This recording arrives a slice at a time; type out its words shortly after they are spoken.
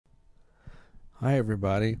Hi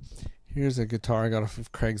everybody, here's a guitar I got off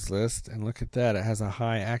of Craigslist, and look at that, it has a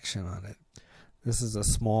high action on it. This is a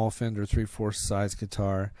small Fender 3/4 size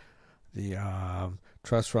guitar. The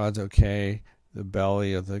truss rod's okay, the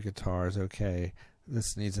belly of the guitar is okay.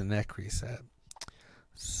 This needs a neck reset.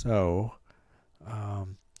 So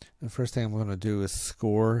the first thing I'm going to do is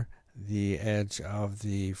score the edge of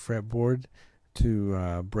the fretboard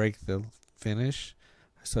to break the finish,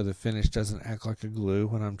 so the finish doesn't act like a glue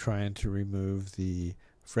when I'm trying to remove the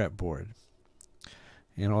fretboard.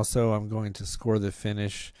 And also I'm going to score the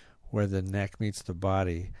finish where the neck meets the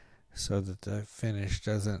body so that the finish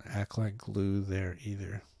doesn't act like glue there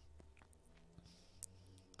either.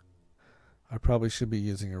 I probably should be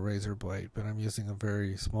using a razor blade, but I'm using a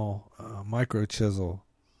very small micro chisel.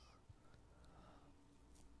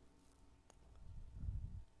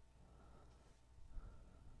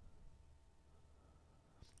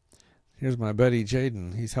 Here's my buddy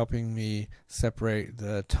Jaden. He's helping me separate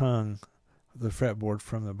the tongue of the fretboard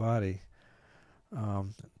from the body.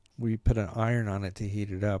 We put an iron on it to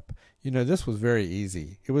heat it up. You know, this was very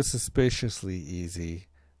easy. It was suspiciously easy.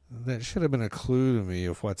 That should have been a clue to me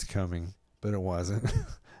of what's coming, but it wasn't.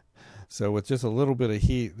 So with just a little bit of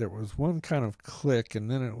heat, there was one kind of click,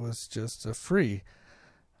 and then it was just free.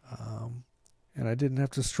 And I didn't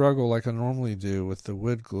have to struggle like I normally do with the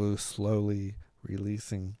wood glue slowly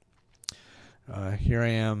releasing. Here I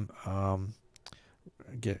am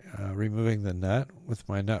removing the nut with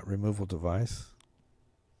my nut removal device.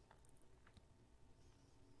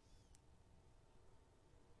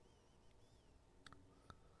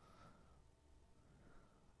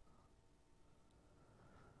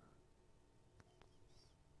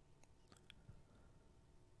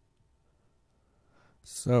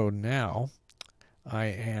 So now I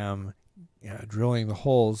am drilling the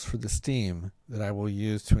holes for the steam that I will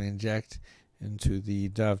use to inject into the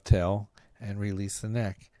dovetail and release the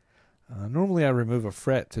neck. Normally I remove a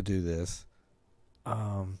fret to do this.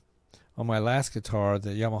 On my last guitar,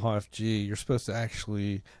 the Yamaha FG, you're supposed to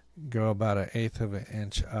actually go about 1/8 of an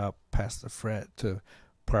inch up past the fret to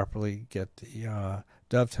properly get the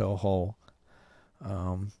dovetail hole.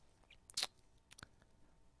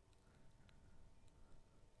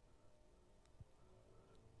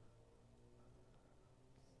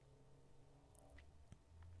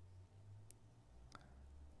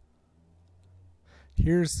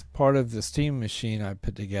 Here's part of the steam machine I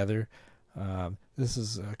put together. This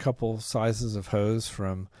is a couple sizes of hose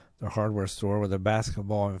from the hardware store with a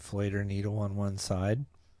basketball inflator needle on one side.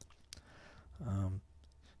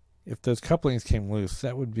 If those couplings came loose,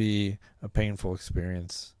 that would be a painful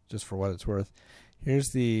experience, just for what it's worth. Here's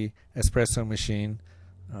the espresso machine.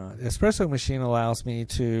 The espresso machine allows me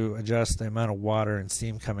to adjust the amount of water and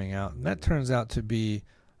steam coming out, and that turns out to be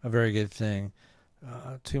a very good thing.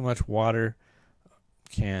 Too much water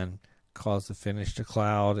can cause the finish to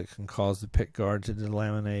cloud. It can cause the pick guard to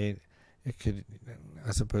delaminate. It could,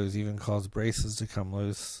 I suppose, even cause braces to come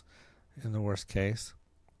loose in the worst case.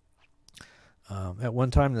 At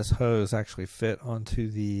one time, this hose actually fit onto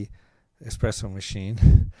the espresso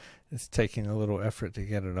machine. It's taking a little effort to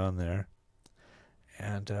get it on there.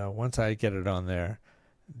 And once I get it on there,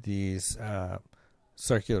 these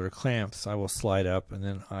circular clamps I will slide up, and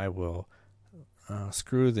then I will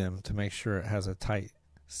screw them to make sure it has a tight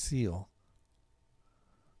seal.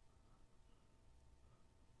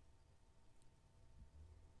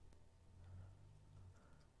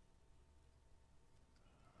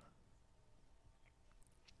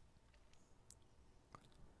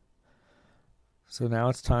 So now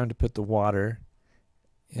it's time to put the water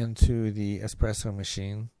into the espresso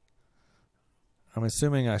machine. I'm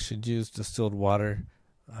assuming I should use distilled water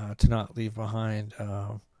to not leave behind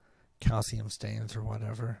calcium stains or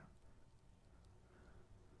whatever.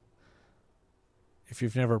 If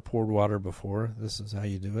you've never poured water before, this is how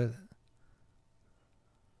you do it.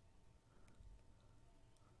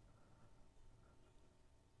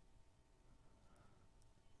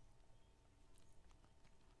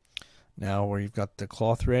 Now we've got the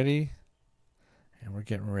cloth ready, and we're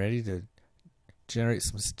getting ready to generate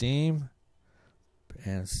some steam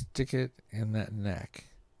and stick it in that neck.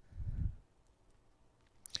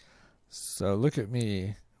 So look at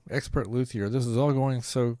me, expert luthier. This is all going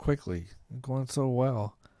so quickly, going so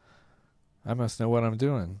well. I must know what I'm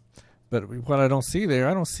doing. But what I don't see there,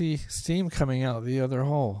 I don't see steam coming out the other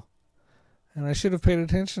hole. And I should have paid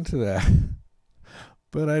attention to that.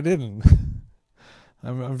 But I didn't.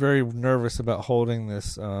 I'm very nervous about holding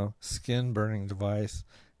this skin burning device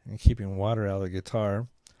and keeping water out of the guitar.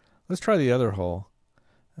 Let's try the other hole.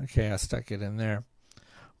 Okay, I stuck it in there.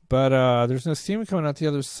 But there's no steam coming out the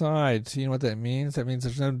other side. So you know what that means? That means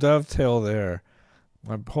there's no dovetail there.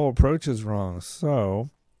 my whole approach is wrong. So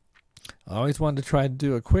I always wanted to try to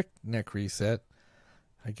do a quick neck reset.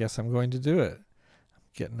 I guess I'm going to do it. I'm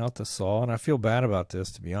getting out the saw, and I feel bad about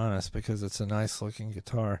this, to be honest, because it's a nice looking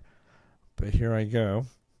guitar. But here I go.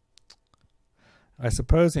 I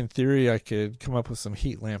suppose in theory I could come up with some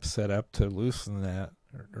heat lamp setup to loosen that,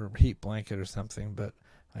 or heat blanket or something, but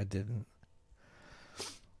I didn't.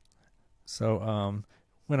 So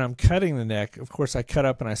when I'm cutting the neck, of course I cut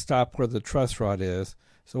up and I stop where the truss rod is.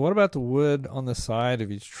 So what about the wood on the side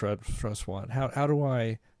of each truss rod? How do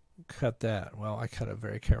I cut that? Well, I cut it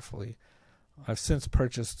very carefully. I've since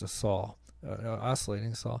purchased a saw, an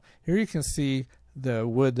oscillating saw. Here you can see the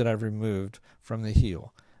wood that I've removed from the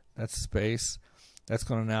heel. That's space. That's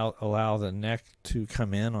going to now allow the neck to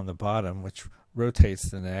come in on the bottom, which rotates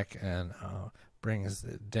the neck and brings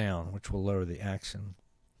it down, which will lower the action.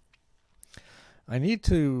 I need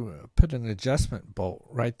to put an adjustment bolt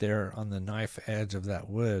right there on the knife edge of that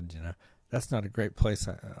wood. That's not a great place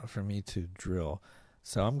for me to drill.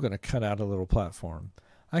 So I'm going to cut out a little platform.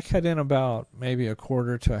 I cut in about maybe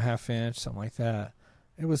 1/4 to 1/2 inch, something like that.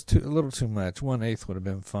 It was a little too much. 1/8 would have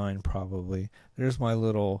been fine, probably. There's my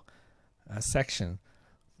little section,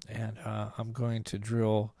 and I'm going to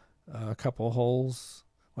drill a couple holes.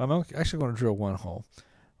 Well, I'm actually going to drill one hole.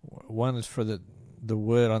 One is for the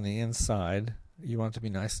wood on the inside. You want it to be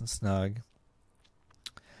nice and snug.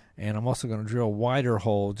 And I'm also going to drill a wider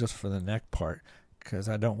hole just for the neck part, because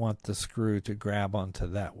I don't want the screw to grab onto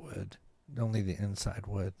that wood, only the inside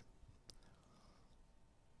wood.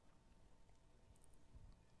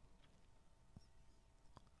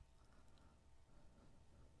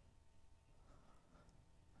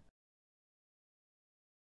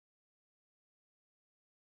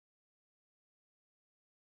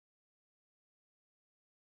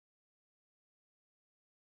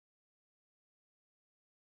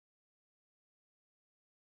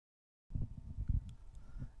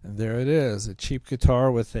 And there it is, a cheap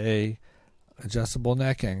guitar with a adjustable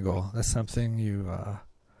neck angle. That's something you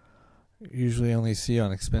usually only see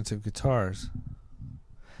on expensive guitars.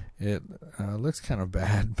 It looks kind of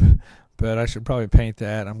bad, but I should probably paint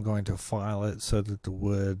that. I'm going to file it so that the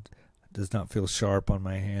wood does not feel sharp on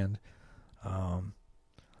my hand.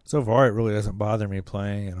 So far it really doesn't bother me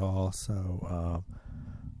playing at all, so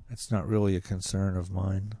it's not really a concern of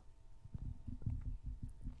mine.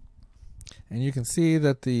 And you can see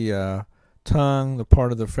that the tongue, the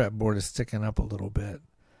part of the fretboard, is sticking up a little bit.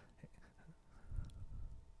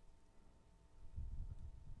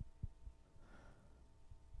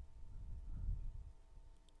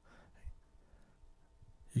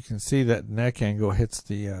 You can see that neck angle hits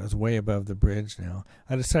is way above the bridge now.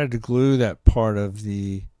 I decided to glue that part of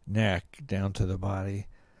the neck down to the body.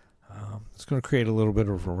 It's going to create a little bit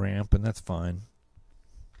of a ramp, and that's fine.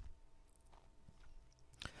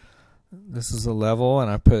 This is a level,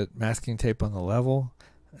 and I put masking tape on the level,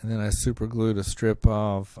 and then I super glued a strip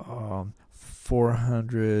of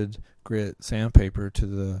 400 grit sandpaper to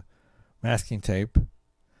the masking tape.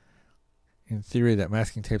 In theory, that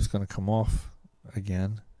masking tape is going to come off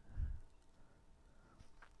again.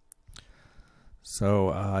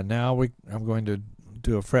 So now I'm going to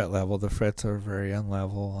do a fret level. The frets are very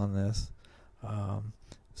unlevel on this.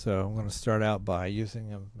 So I'm going to start out by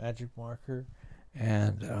using a magic marker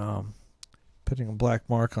and putting a black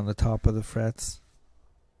mark on the top of the frets.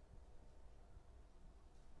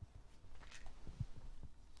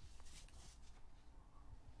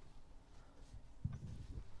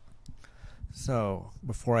 So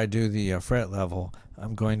before I do the fret level,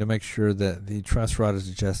 I'm going to make sure that the truss rod is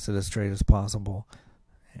adjusted as straight as possible,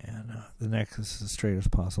 and the neck is as straight as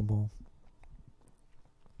possible.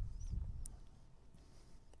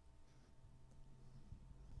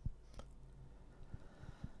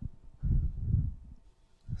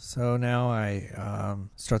 So now I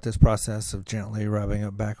start this process of gently rubbing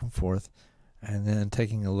it back and forth, and then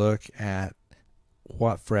taking a look at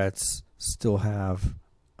what frets still have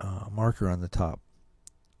marker on the top.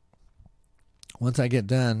 Once I get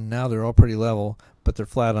done, now they're all pretty level, but they're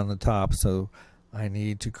flat on the top, so I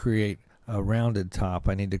need to create a rounded top.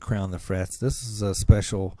 I need to crown the frets. This is a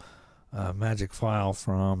special magic file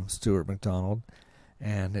from Stuart McDonald,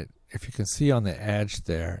 and if you can see on the edge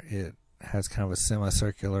there, it has kind of a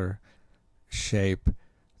semicircular shape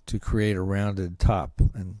to create a rounded top.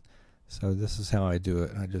 And so this is how I do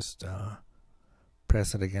it. I just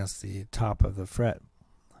press it against the top of the fret.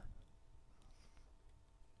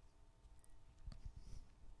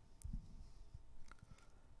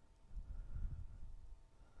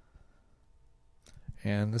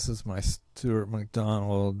 And this is my Stuart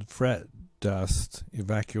McDonald fret dust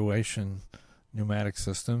evacuation pneumatic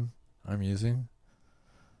system I'm using.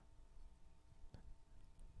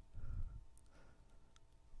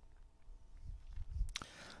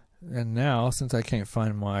 And now, since I can't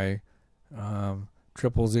find my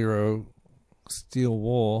 000 steel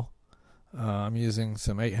wool, I'm using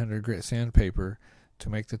some 800 grit sandpaper to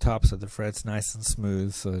make the tops of the frets nice and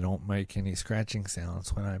smooth so they don't make any scratching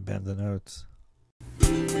sounds when I bend the notes.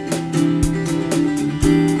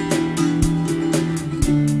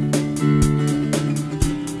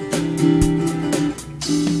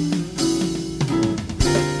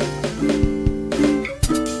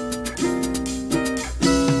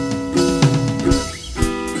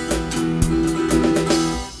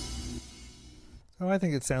 So I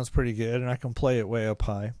think it sounds pretty good, and I can play it way up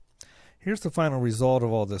high. Here's the final result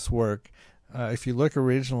of all this work. If you look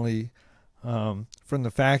originally from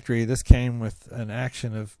the factory, this came with an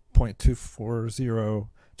action of 0.240,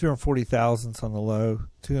 240 thousandths on the low,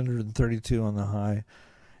 232 on the high.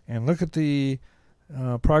 And look at the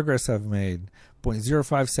progress I've made.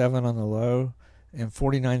 0.057 on the low and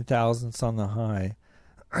 49 thousandths on the high.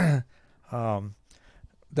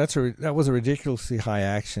 That was a ridiculously high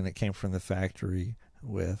action that came from the factory.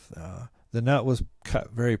 With the nut was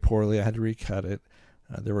cut very poorly. I had to recut it.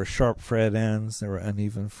 There were sharp fret ends. There were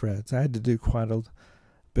uneven frets. I had to do quite a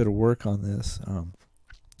bit of work on this.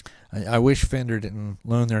 I wish Fender didn't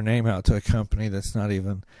loan their name out to a company that's not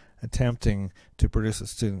even attempting to produce a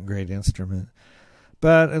student-grade instrument.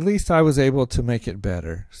 But at least I was able to make it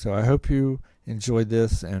better. So I hope you enjoyed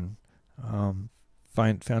this and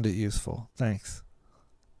found it useful. Thanks.